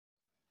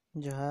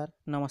जोहार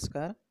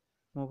नमस्कार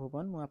मु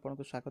भुवन मु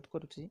आपको स्वागत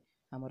करुच्ची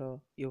आमर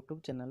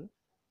यूट्यूब चैनल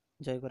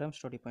जयगराम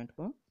स्टडी पॉइंट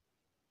को।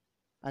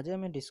 आज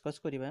आम डिस्कस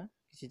करवा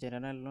किसी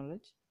जनरल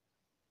नॉलेज।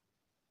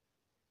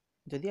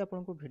 जदि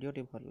आपन को वीडियो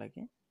टी भल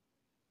लगे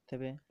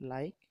तेबे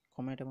लाइक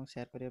कमेंट और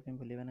शेयर करने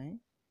भूलिबा नहीं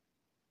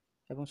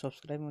एवं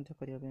सब्सक्राइब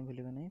करने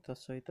भूलिबा नहीं।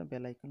 तत्सहित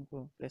बेल आइकन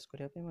को प्रेस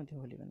करने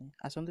भूलिबा नहीं।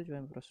 आसंतु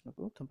जो प्रश्न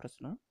को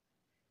प्रश्न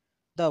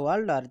the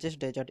world largest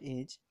desert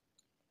is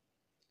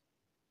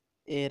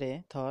a रे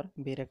थर,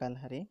 बी रे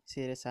काल्हारी,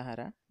 सी रे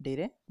सहारा, डी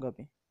रे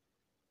गोबी।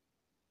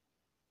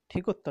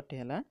 ठीक उत्तर टी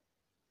है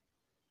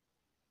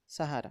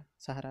सहारा।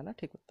 सहारा है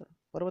ठीक उत्तर।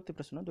 परवर्ती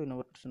प्रश्न 2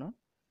 नंबर प्रश्न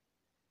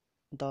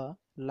the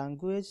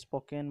language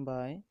spoken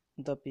by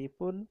the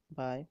people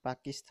bye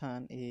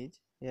Pakistan is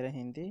a रे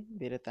हिंदी,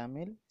 बी रे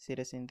तमिल, सी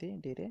रे सिंधी,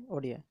 डी रे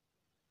ओडिया।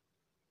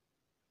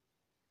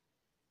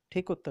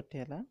 ठीक उत्तर टी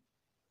है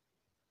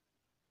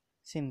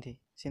सिंधी।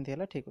 सिंधी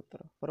है ठीक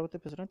उत्तर। परवर्ती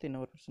प्रश्न 3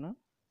 नंबर प्रश्न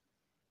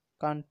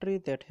country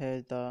that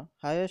has the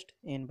highest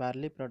in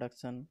barley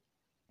production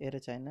ए रे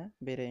चाइना,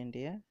 बी रे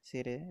इंडिया,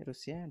 सी रे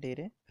रूसिया, डी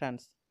रे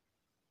फ्रांस।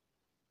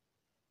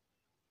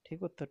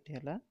 ठीक उत्तर टी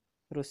है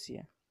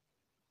रूसिया।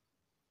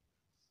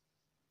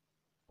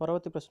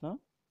 परवर्ती प्रश्न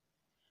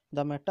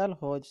the metal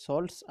hose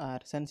salts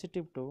are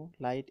sensitive to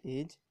light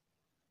is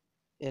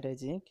a रे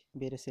जिंक,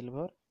 बी रे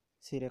सिल्वर,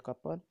 सी रे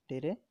कॉपर, डी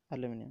रे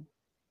एल्यूमिनियम।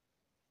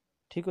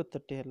 ठीक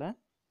उत्तर टी है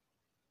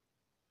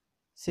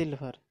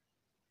silver.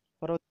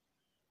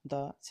 The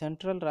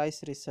Central Rice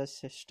Research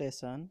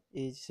Station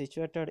is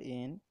situated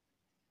in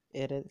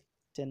ए रे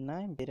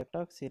चेन्नई, बी रे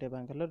कटक, सी रे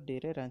बेंगलोर, डी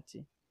रे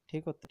रांची।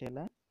 ठीक उत्तर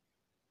है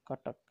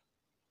कटक।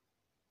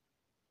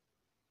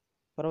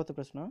 परवर्ती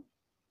प्रश्न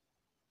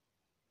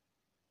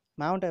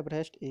mount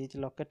Everest is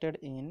located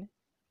in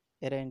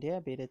ए रे इंडिया,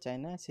 बी रे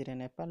चाइना, सी रे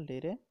नेपाल, डी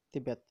रे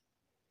तिब्बत।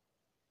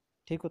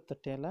 ठीक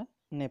उत्तर है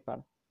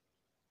नेपाल।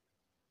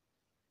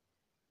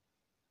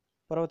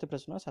 परवर्ती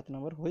प्रश्न 7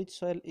 number which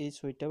soil is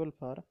suitable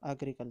for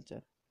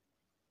agriculture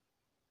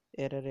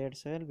ए रे रेड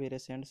सॉइल, बी रे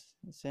सैंड,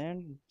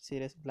 सी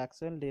रे ब्लैक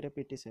सॉइल, डी रे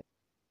पीटी सॉइल।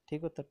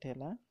 ठीक उत्तर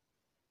है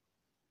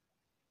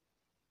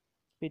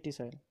पीटी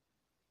सॉइल।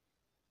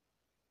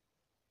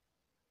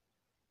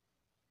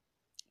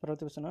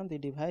 परवर्ती प्रश्न the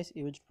device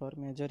used for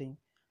measuring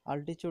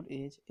altitude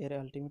is a रे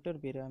अल्टीमीटर,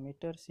 बी रे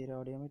अमीटर, सी रे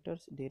ऑडियोमीटर,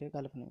 डी रे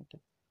गैल्वेनोमीटर।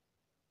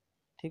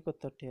 ठीक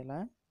उत्तर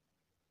है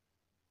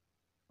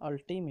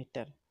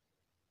अल्टीमीटर।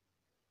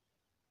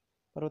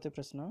 परवर्ती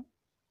प्रश्न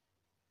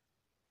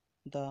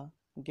the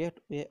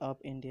gateway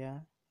of India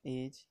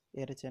is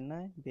a रे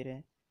चेन्नई, बी रे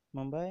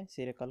मुंबई,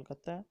 सी रे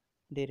कोलकाता,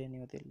 डी रे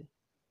न्यू दिल्ली।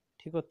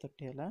 ठीक उत्तर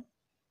है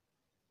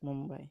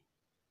मुंबई।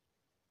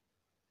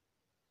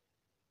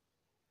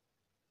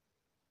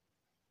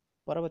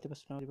 परवर्ती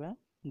प्रश्न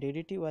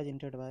डीडीटी वाज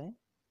इन्वेंटेड बाय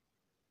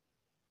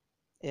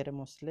ए रे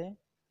मोस्ले,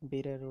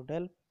 बी रे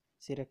रुडेल्फ,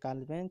 सी रे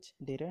कार्ल बेंच,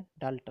 डी रे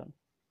डाल्टन।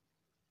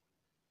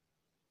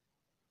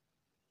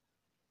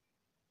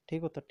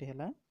 ठीक उत्तर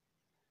है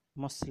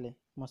मोस्ले।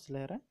 मोस्ले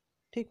है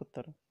ठीक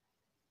उत्तर।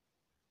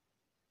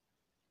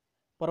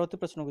 परवर्ती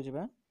प्रश्न को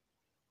जीवा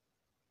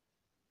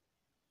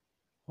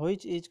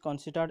which is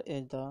considered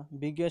as the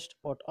biggest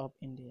port of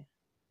India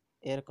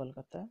ए रे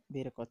कोलकाता,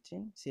 बी रे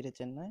कोचिन, सी रे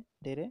चेन्नई,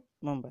 डी रे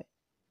मुंबई।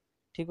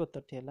 ठीक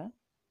उत्तर है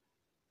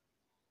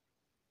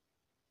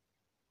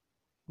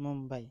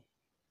मुंबई।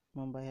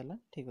 मुंबई है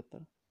ठीक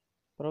उत्तर।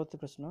 परवर्ती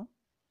प्रश्न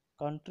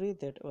country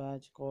that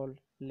was called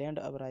land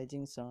of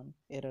rising sun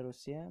ए रे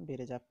रूसिया, बी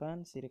रे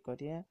जापान, सी रे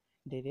कोरिया,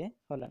 डी रे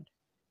हॉलैंड।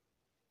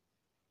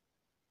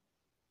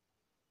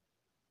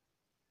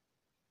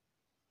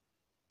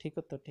 ठीक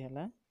उत्तर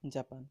है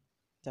जापान।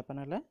 जापान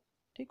है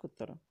ठीक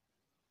उत्तर।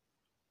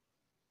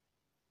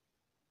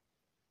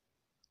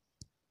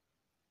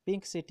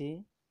 पिंक सिटी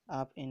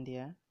ऑफ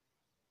इंडिया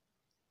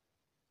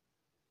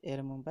ए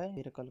रे मुंबई,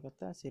 बी रे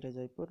कोलकाता, सी रे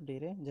जयपुर, डी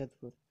रे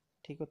जोधपुर।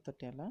 ठीक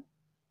उत्तर है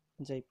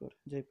जयपुर।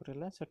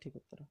 जयपुर है सठिक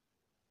उत्तर।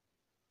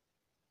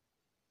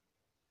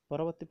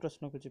 परवर्ती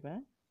प्रश्न को जीवा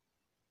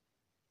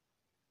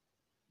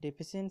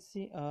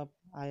deficiency of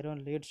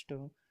iron leads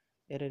to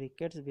ए रे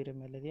रिकेट्स, बी रे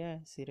मलेरिया,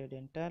 सी रे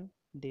डेंटल,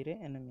 डी रे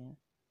एनीमिया।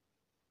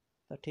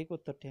 तो ठीक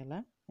उत्तर है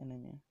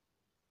एनीमिया।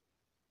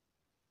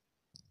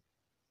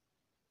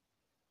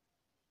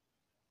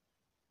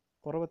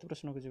 परवर्ती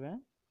प्रश्न को जीवा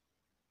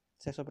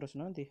शेष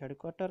प्रश्न the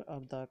headquarter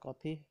of the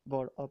coffee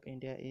board of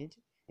India is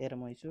a रे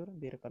मैसूर,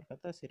 बी रे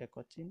कोलकाता, सी रे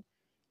कोचिन,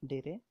 डी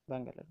रे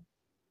बेंगलुरु।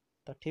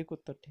 तो ठीक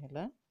उत्तर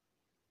है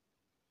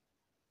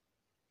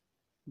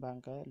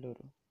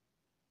बेंगलुरु।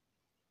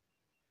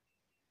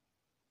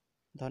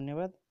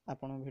 धन्यवाद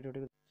आपण भिडियो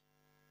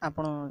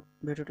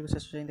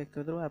शेष जाए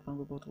देखते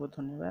आपको बहुत बहुत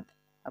धन्यवाद।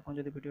 आपको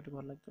जब भिडियो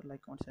भल लगे तो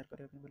लाइक कमेंट शेयर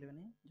करने भूलें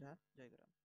नहीं। जय जयगराम।